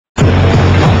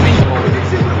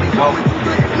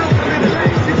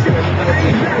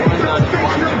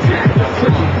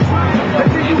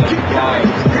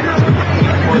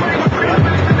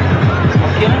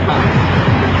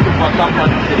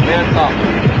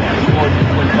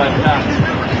2.5 tons.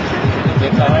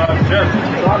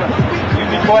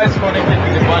 Before it's connected to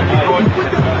the bungee cord,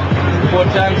 4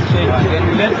 times shake, then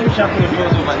you let him shuffle your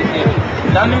toes over the edge.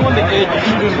 Standing on the edge, you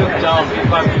shouldn't look down to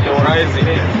the horizon.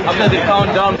 After they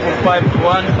count down from 5 to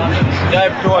 1,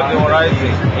 dive towards the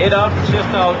horizon. Head out,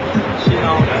 chest out, chin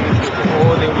out,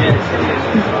 all the way.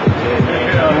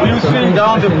 When you swing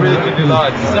down the bridge with the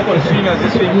large, second swing as you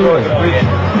swing towards the bridge,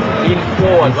 lean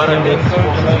forward, but then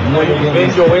when you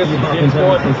bend your waist, lean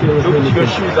forward, look at your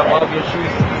shoes above your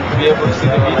shoes to be able to see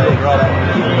the video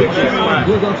graph.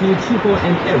 Goes out to you, Chico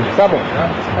and Eric. Come on.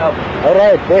 All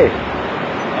right, hey.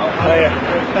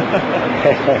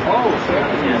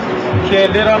 Okay,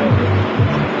 let them.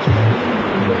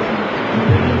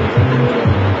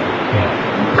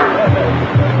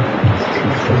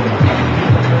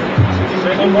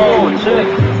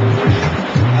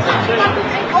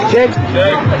 Check.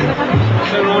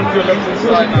 Turn around to your left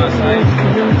side now, side.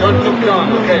 Don't look down,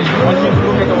 okay? I want you to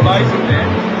look at the horizon there.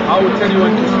 I will tell you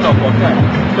when to stop, okay?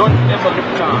 Don't ever look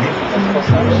down.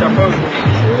 Shuffle.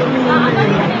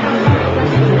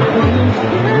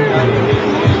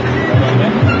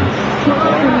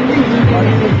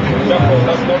 Shuffle,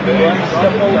 that's not the end.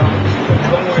 Shuffle.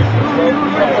 Long way to go.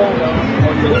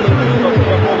 Shuffle.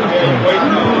 Shuffle. Yeah, wait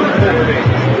now.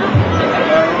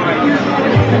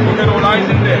 Look at the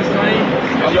horizon there, Sonny.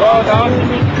 You're all down.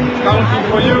 Counting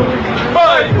for you.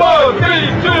 5, 4, 3,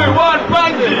 2, 1,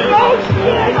 bungee!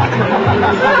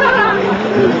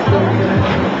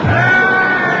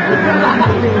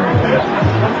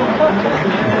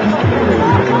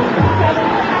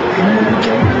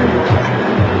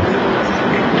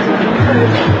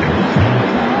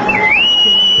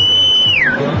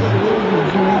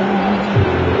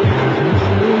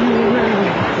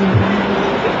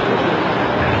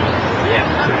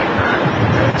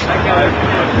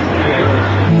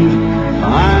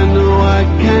 I know I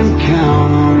can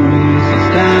count on me, so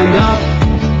stand up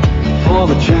for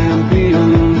the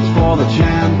champions, for the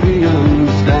champions.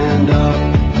 Stand up,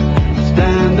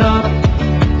 stand up,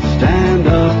 stand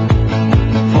up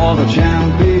for the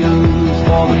champions,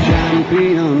 for the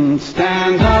champions.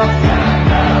 Stand up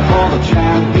for the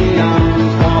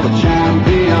champions, for the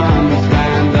champions.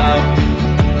 Stand up,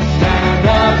 stand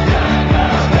up,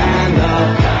 stand up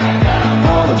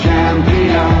for the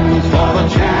champions, for the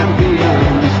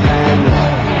champions. Stand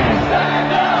up.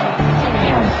 Stand up.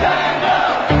 Stand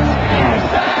up.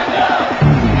 Stand up.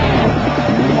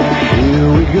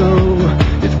 Here we go.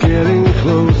 It's getting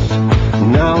close.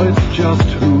 Now it's just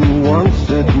who wants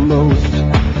it most.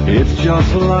 It's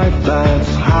just life,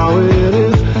 that's how it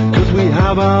is. 'Cause we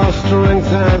have our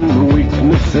strengths and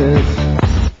weaknesses.